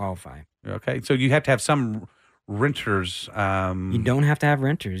mortgage, you qualify. Okay, so you have to have some renters. You don't have to have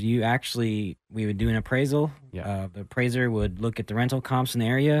renters. We would do an appraisal. Yeah. The appraiser would look at the rental comps in the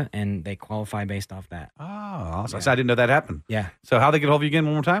area, and they qualify based off that. Oh, awesome. Yeah. So I didn't know that happened. Yeah. So how they get a hold of you again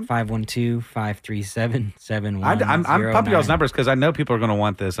one more time? 512-537-7109. I'm pumping y'all's numbers because I know people are going to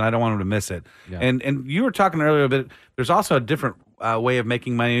want this, and I don't want them to miss it. Yeah. And you were talking earlier a bit. There's also a different way of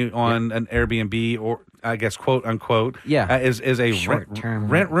making money on an Airbnb, or I guess quote unquote. Yeah. Is a short-term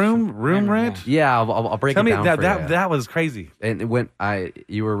room rent. Yeah, I'll break it down. Tell me that was crazy. And when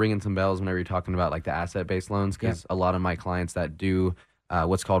you were ringing some bells whenever you're talking about like the asset-based loans, because a lot of my clients that do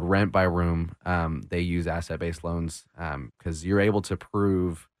what's called rent by room, they use asset-based loans because you're able to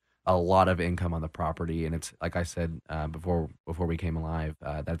prove a lot of income on the property, and it's like I said before we came alive,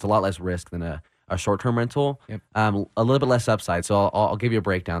 that it's a lot less risk than a short-term rental. Yep. A little bit less upside. So I'll give you a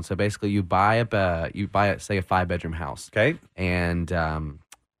breakdown. So basically, you buy say a 5-bedroom house. Okay. And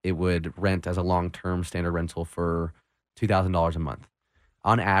it would rent as a long-term standard rental for $2,000 a month.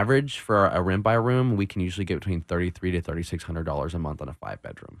 On average, for a rent by room, we can usually get between $3,300 to $3,600 a month on a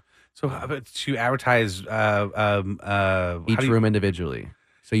 5-bedroom. So how about you advertise each room individually?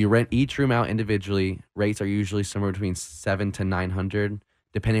 So you rent each room out individually. Rates are usually somewhere between $700 to $900.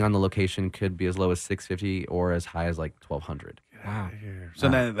 Depending on the location, could be as low as $650 or as high as like $1,200. Wow. So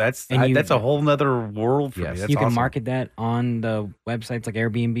that's a whole nother world for me. That's you can awesome. market that on the websites like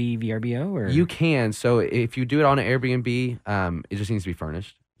Airbnb, VRBO, or you can. So if you do it on an Airbnb, it just needs to be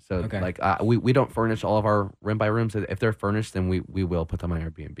furnished. So we don't furnish all of our rent by rooms. If they're furnished, then we will put them on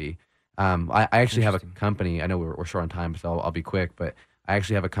Airbnb. I actually have a company. I know we're short on time, so I'll be quick. But I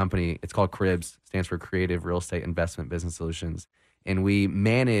actually have a company. It's called CRIBS, stands for Creative Real Estate Investment Business Solutions, and we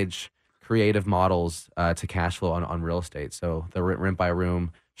manage creative models to cash flow on real estate. So the rent by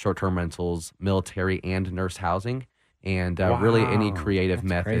room, short-term rentals, military and nurse housing, and really any creative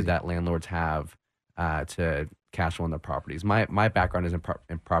method that landlords have to cash flow on their properties. My background is in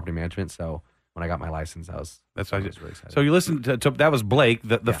property management, so when I got my license, I was really excited. So you listened to that was Blake,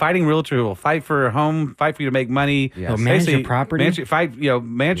 the fighting realtor who will fight for a home, fight for you to make money. Yeah. Manage your property.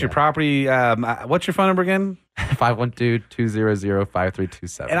 Manage your property. What's your phone number again?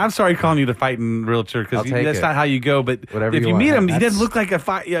 512-200-5327. And I'm sorry calling you the fighting realtor because that's not how you go. But if you meet him, he doesn't look like a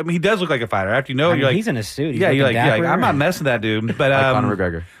fight. Yeah, I mean, he does look like a fighter. After you're like, he's in a suit. You're like, I'm not messing with that dude. But like Conor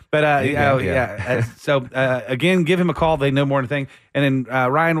McGregor. But so again, give him a call. They know more than anything. And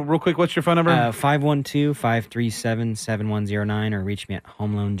then Ryan, real quick, what's your phone number? 512-537-7109, or reach me at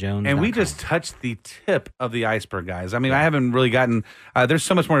homeloanjones.com. And we just touched the tip of the iceberg, guys. I mean, I haven't really gotten. There's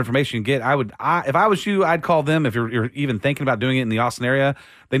so much more information you get. If I was you, I'd call them. If you're even thinking about doing it in the Austin area,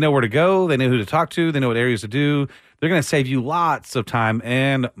 they know where to go. They know who to talk to. They know what areas to do. They're going to save you lots of time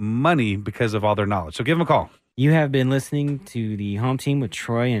and money because of all their knowledge. So give them a call. You have been listening to the Home Team with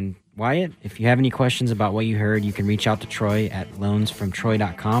Troy and Wyatt. If you have any questions about what you heard, you can reach out to Troy at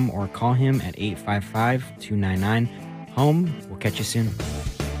loansfromtroy.com or call him at 855-299-HOME. We'll catch you soon.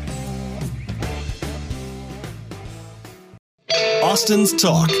 Austin's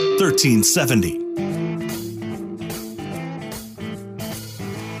Talk 1370.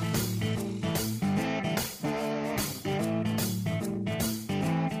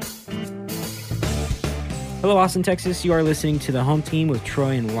 Hello, Austin, Texas. You are listening to the Home Team with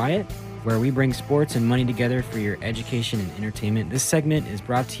Troy and Wyatt, where we bring sports and money together for your education and entertainment. This segment is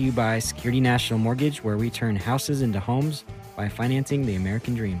brought to you by Security National Mortgage, where we turn houses into homes by financing the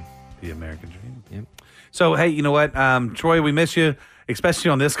American dream. The American dream. Yep. So, hey, you know what? Troy, we miss you,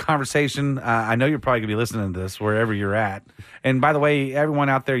 especially on this conversation. I know you're probably going to be listening to this wherever you're at. And by the way, everyone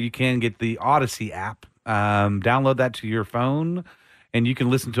out there, you can get the Odyssey app. Download that to your phone, and you can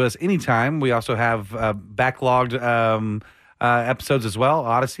listen to us anytime. We also have backlogged episodes as well.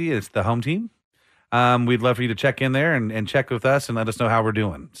 Odyssey, it's the Home Team. We'd love for you to check in there and check with us and let us know how we're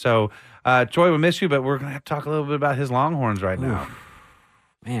doing. So, Troy, we miss you, but we're going to have to talk a little bit about his Longhorns right now.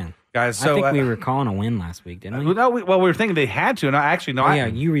 Man. Guys, so I think we were calling a win last week, didn't we? No, we were thinking they had to.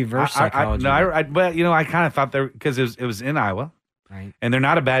 And you reversed psychology. But I kind of thought because it was in Iowa, right? And they're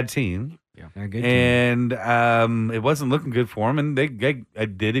not a bad team. Yeah, they're a good team. And it wasn't looking good for them. And they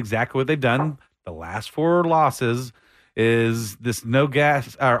did exactly what they've done. The last 4 losses is this no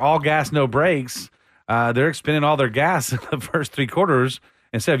gas or all gas, no brakes. They're expending all their gas in the first 3 quarters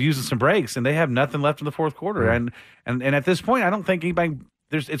instead of using some brakes, and they have nothing left in the fourth quarter. Mm. And at this point, I don't think anybody.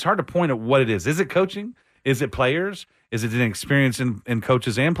 It's hard to point at what it is. Is it coaching? Is it players? Is it an experience in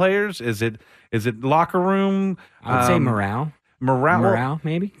coaches and players? Is it locker room? I would say morale. Morale,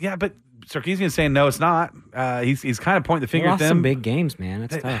 maybe. Yeah, but Sarkisian's saying no, it's not. He's kind of pointing the finger at them. Some big games, man.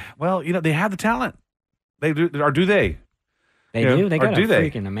 It's tough. Well, they have the talent. They do, or do they? They do. They got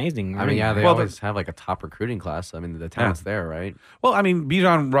freaking amazing. I mean, yeah, they always have like a top recruiting class. I mean, the talent's there, right? Well, I mean,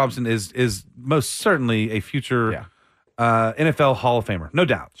 Bijan Robinson is most certainly a future NFL Hall of Famer, no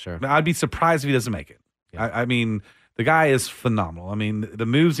doubt. Sure. I'd be surprised if he doesn't make it. Yeah. I mean, the guy is phenomenal. I mean, the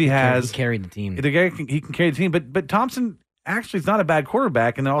moves he has. He carried the team. The guy he can carry the team. But Thompson actually is not a bad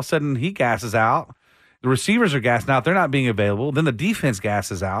quarterback, and then all of a sudden he gasses out. The receivers are gassing out. They're not being available. Then the defense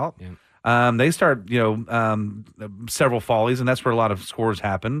gasses out. Yeah. They start, several follies, and that's where a lot of scores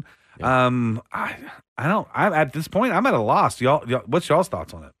happen. Yeah. At this point, I'm at a loss. Y'all, what's y'all's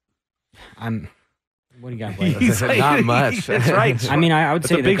thoughts on it? What do you got, Blake? Not much. That's right. I mean, I would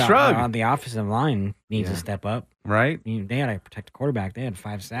say a big shrug. The offensive line needs to step up. Right. I mean, they had to protect the quarterback. They had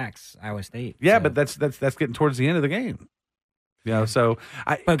 5 sacks, Iowa State. Yeah, so. But that's getting towards the end of the game. So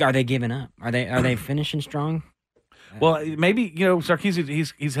but are they giving up? Are they finishing strong? Well, maybe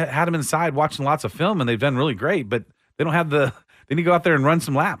Sarkisian he's had them inside watching lots of film, and they've done really great, but they don't have the. They need to go out there and run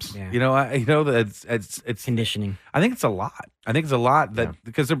some laps. Yeah. It's conditioning. I think it's a lot.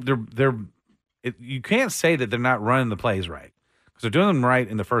 Because they're. You can't say that they're not running the plays right because they're doing them right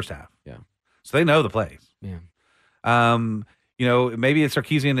in the first half. Yeah. So they know the plays. Yeah. Maybe it's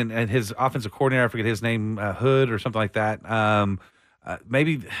Sarkisian and his offensive coordinator, I forget his name, Hood or something like that.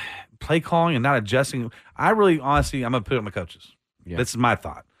 Maybe play calling and not adjusting. I really, honestly, I'm going to put it on the coaches. Yeah. This is my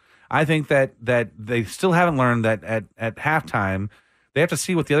thought. I think that they still haven't learned that at halftime, they have to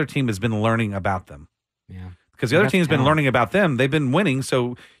see what the other team has been learning about them. Yeah. Because the other team's been learning about them. They've been winning,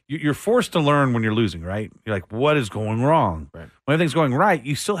 so you're forced to learn when you're losing, right? You're like, what is going wrong? Right. When everything's going right,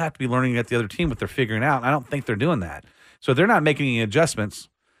 you still have to be learning at the other team what they're figuring out. I don't think they're doing that. So they're not making any adjustments,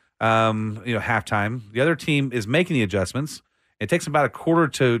 halftime. The other team is making the adjustments, It takes about a quarter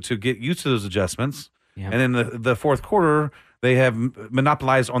to get used to those adjustments. Yeah. And then the fourth quarter, they have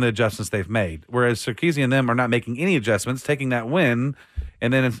monopolized on the adjustments they've made. Whereas Sarkisian and them are not making any adjustments, taking that win,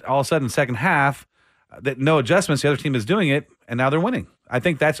 and then all of a sudden, second half, that no adjustments, the other team is doing it, and now they're winning. I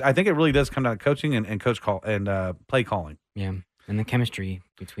think it really does come down to coaching and coach call and play calling. Yeah, and the chemistry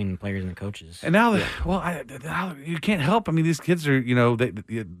between the players and the coaches. And now, you can't help. I mean, these kids are,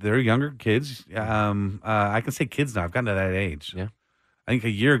 they're younger kids. I can say kids now. I've gotten to that age. Yeah. I think a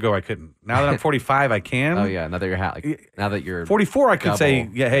year ago I couldn't. Now that I'm 45, I can. Oh yeah. Now that you're 44, I could double.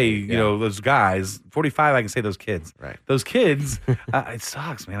 say, those guys. 45, I can say those kids. Right. Those kids. It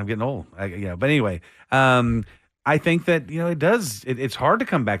sucks, man. I'm getting old. But anyway, I think that it does. It's hard to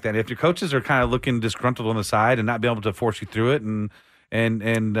come back. That if your coaches are kind of looking disgruntled on the side and not be able to force you through it, and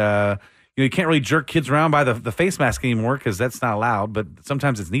you can't really jerk kids around by the face mask anymore because that's not allowed. But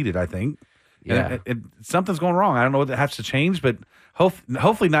sometimes it's needed. I think. Yeah. Something's going wrong. I don't know what has to change, but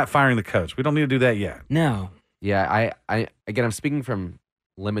hopefully not firing the coach. We don't need to do that yet. No. Yeah. I'm speaking from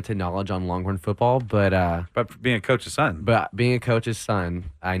limited knowledge on Longhorn football, but being a coach's son. But being a coach's son,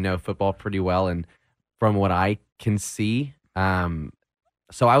 I know football pretty well, and from what I can see,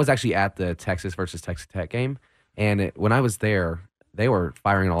 so I was actually at the Texas versus Texas Tech game, and when I was there, they were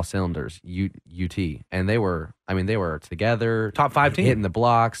firing on all cylinders, UT, and they were together, top 5 team, hitting the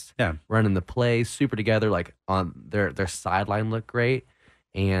blocks, yeah, running the plays, super together. Like on their sideline looked great,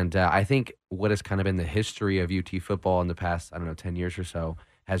 and I think what has kind of been the history of UT football in the past 10 years or so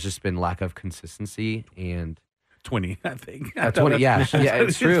has just been lack of consistency and 20, I think. 20, yeah,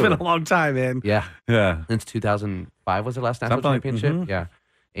 it's true. It's been a long time, man. Yeah. Yeah. Since 2005 was the last national championship. Mm-hmm. Yeah.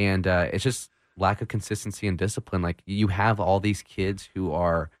 And it's just lack of consistency and discipline. Like, you have all these kids who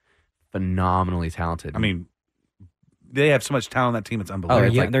are phenomenally talented. I mean, they have so much talent on that team, it's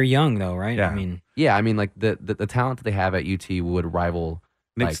unbelievable. They're young, though, right? Yeah. I mean, like, the talent that they have at UT would rival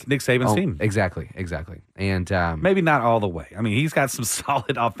Nick Saban's team. Exactly. And maybe not all the way. I mean, he's got some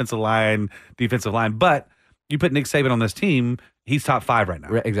solid offensive line, defensive line, but you put Nick Saban on this team, he's top 5 right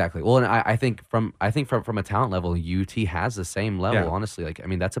now. Exactly. Well, and I think from a talent level, UT has the same level. Yeah. Honestly, like, I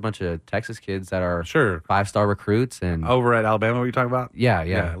mean, that's a bunch of Texas kids that are sure 5-star recruits, and over at Alabama, what are you talking about? Yeah.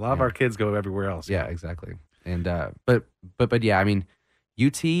 A lot of our kids go everywhere else. Yeah, exactly. And but yeah, I mean,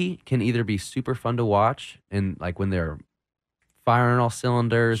 UT can either be super fun to watch, and like when they're firing all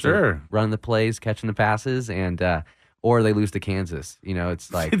cylinders, sure, running the plays, catching the passes, and or they lose to Kansas.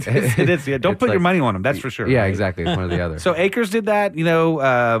 It's like it is. Yeah, don't put your money on them. That's for sure. Yeah, right? Exactly. It's one or the other. So Akers did that.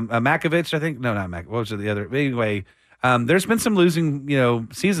 Makovich, I think. No, not Makovich. What was it? The other. Anyway, there's been some losing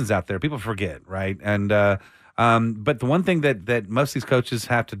seasons out there. People forget, right? And but the one thing that most of these coaches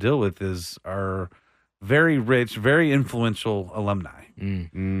have to deal with are very rich, very influential alumni.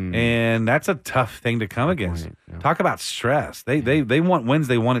 And that's a tough thing to come against. Yeah. Talk about stress. They want wins.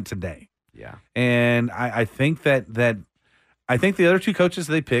 They want it today. Yeah. And I think that I think the other 2 coaches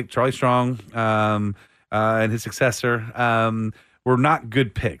they picked, Charlie Strong and his successor, were not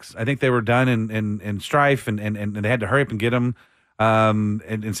good picks. I think they were done in strife, and they had to hurry up and get them and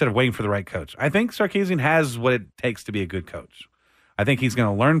instead of waiting for the right coach. I think Sarkisian has what it takes to be a good coach. I think he's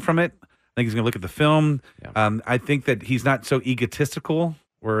going to learn from it. I think he's going to look at the film. Yeah. I think that he's not so egotistical,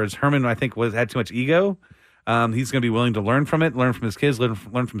 whereas Herman, I think, had too much ego. He's going to be willing to learn from it, learn from his kids, learn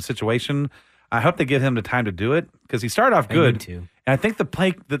from the situation. I hope they give him the time to do it because he started off good. And I think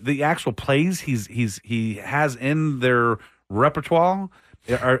the actual plays he has in their repertoire.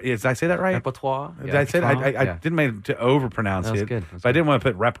 Did I say that right? Repertoire. Did I say that? I didn't mean to overpronounce it. Good. But I didn't want to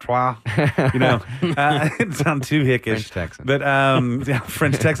put repertoire. It sounds too hickish. French Texan. But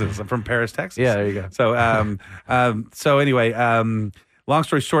French Texas. I'm from Paris, Texas. Yeah, there you go. So anyway, long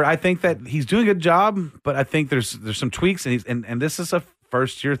story short, I think that he's doing a good job, but I think there's some tweaks, and this is a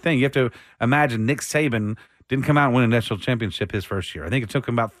first year thing. You have to imagine Nick Saban didn't come out and win a national championship his first year. I think it took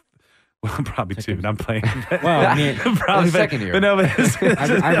him about probably 2. And I'm playing. Well, I mean, probably second year. But no,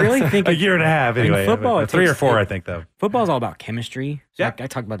 I really think a year and a half anyway. Football, 3 or 4, I think, though. Football is all about chemistry. So yeah. I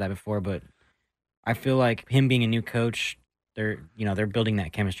talked about that before, but I feel like him being a new coach, they're building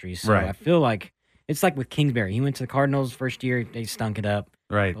that chemistry. So right. I feel like it's like with Kingsbury. He went to the Cardinals first year, they stunk it up.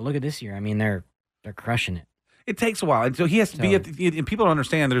 Right. But look at this year. I mean, they're crushing it. It takes a while, and so he has to be. And people don't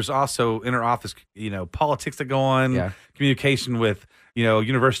understand. There's also inner office, politics that go on, communication with,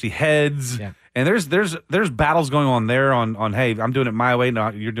 university heads, and there's battles going on there. On hey, I'm doing it my way,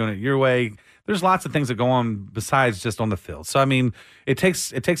 not you're doing it your way. There's lots of things that go on besides just on the field. So I mean, it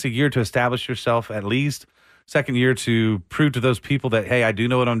takes a year to establish yourself at least. Second year to prove to those people that hey, I do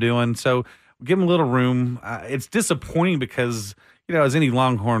know what I'm doing. So give them a little room. It's disappointing because. As any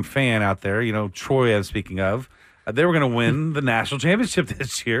Longhorn fan out there, Troy I'm speaking of, they were going to win the national championship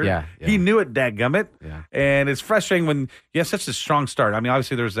this year. Yeah. He knew it, dadgummit. Yeah. And it's frustrating when you have such a strong start. I mean,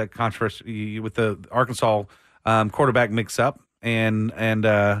 obviously there's that controversy with the Arkansas quarterback mix-up, and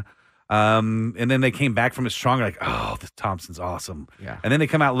then they came back from it strong, like, oh, this Thompson's awesome. Yeah. And then they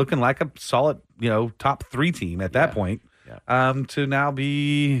come out looking like a solid, top 3 team at that point. Yeah. To now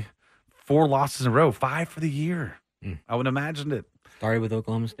be 4 losses in a row, 5 for the year. I would imagine it. Started with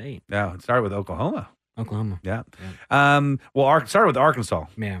Oklahoma State. Yeah, it started with Oklahoma. Yeah. Started with Arkansas.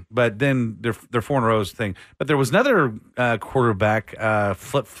 Yeah. But then their 4 in a row thing. But there was another quarterback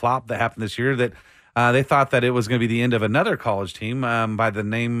flip-flop that happened this year that they thought that it was going to be the end of another college team by the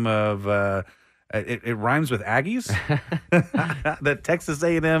name of it rhymes with Aggies. The Texas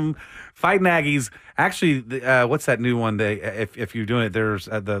A&M Fighting Aggies. Actually, what's that new one? If you're doing it, there's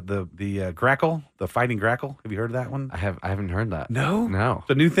the Grackle, the Fighting Grackle. Have you heard of that one? I haven't heard that. No. It's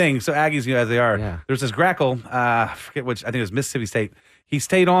a new thing. So Aggies, as they are. Yeah. There's this Grackle. I forget which. I think it was Mississippi State. He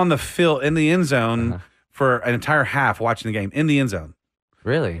stayed on the field in the end zone for an entire half watching the game in the end zone.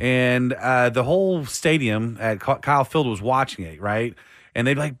 Really? And the whole stadium at Kyle Field was watching it, right? And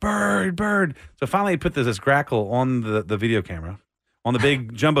they'd be like, bird, bird. So finally, they put this Grackle on the video camera, on the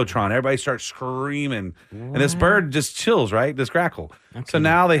big Jumbotron. Everybody starts screaming. What? And this bird just chills, right? This Grackle. Okay. So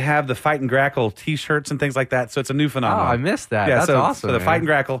now they have the Fighting Grackle T-shirts and things like that. So it's a new phenomenon. Oh, I missed that. Yeah, that's awesome. So the Fighting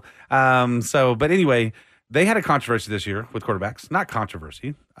Grackle. But anyway, they had a controversy this year with quarterbacks. Not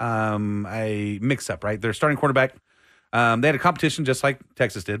controversy. A mix-up, right? Their starting quarterback. They had a competition just like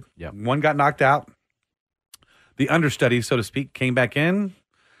Texas did. Yep. One got knocked out. The understudy, so to speak, came back in. And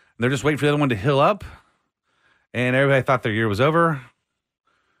they're just waiting for the other one to heal up. And everybody thought their year was over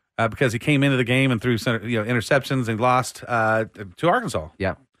because he came into the game and threw interceptions and lost to Arkansas.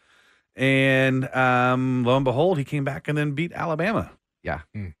 Yeah. And lo and behold, he came back and then beat Alabama. Yeah.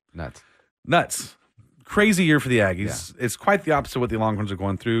 Nuts. Crazy year for the Aggies. Yeah. It's quite the opposite of what the Longhorns are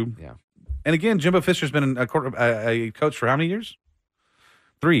going through. Yeah. And again, Jimbo Fisher's been a coach for how many years?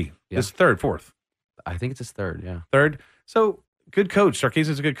 3. Yeah. This is 3rd, 4th. I think it's his 3rd, yeah. 3rd. So, good coach.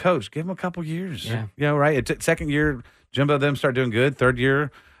 Sarkisian's a good coach. Give him a couple years. Yeah. Right? 2nd year, Jimbo, them start doing good. 3rd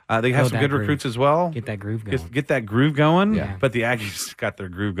year, they have some good recruits as well. Get that groove going. Get that groove going. Yeah. But the Aggies got their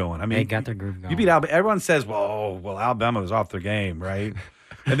groove going. I mean, they got their groove going. You beat Alabama. Everyone says, well, Alabama was off their game, right?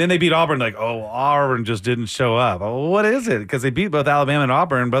 And then they beat Auburn, like, Auburn just didn't show up. Oh, what is it? Because they beat both Alabama and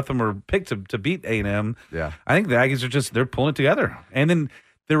Auburn. Both of them were picked to beat A&M. Yeah. I think the Aggies they're pulling it together. And then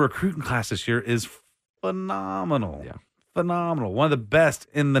their recruiting class this year is phenomenal. Yeah. Phenomenal. One of the best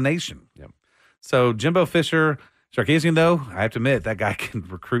in the nation. Yep. So Jimbo Fisher, Sarkisian, though, I have to admit, that guy can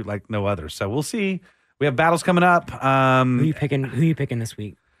recruit like no other. So we'll see. We have battles coming up. Who are you picking this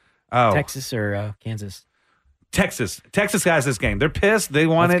week? Oh. Texas or Kansas? Texas. Texas guys this game. They're pissed. They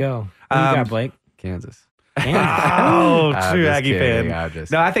want Let's it. Go. Who you got, Blake? Kansas. Oh, true Aggie fan.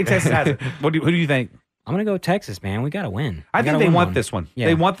 No, I think Texas has it. Who do you think? I'm going to go Texas, man. We got to win. I think they want this one. Yeah.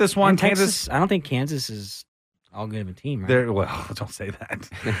 They want this one. And Kansas, I don't think Kansas is all good of a team, right? Well, don't say that.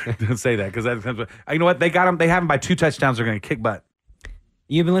 Don't say that because that. You know what? They got them. They have them by 2 touchdowns. They're going to kick butt.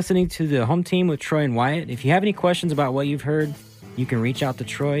 You've been listening to the Home Team with Troy and Wyatt. If you have any questions about what you've heard, you can reach out to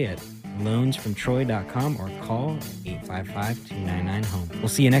Troy at loansfromtroy.com or call 855-299-HOME. We'll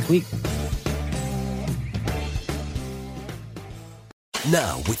see you next week.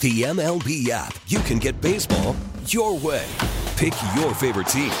 Now, with the MLB app, you can get baseball your way. Pick your favorite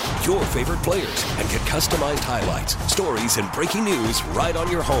team, your favorite players, and get customized highlights, stories, and breaking news right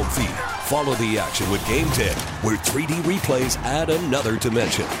on your home feed. Follow the action with Game 10, where 3D replays add another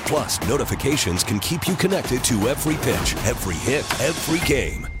dimension. Plus, notifications can keep you connected to every pitch, every hit, every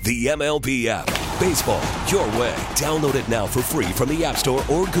game. The MLB app. Baseball your way. Download it now for free from the App Store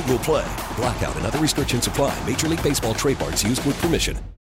or Google Play. Blackout and other restrictions apply. Major League Baseball trademarks used with permission.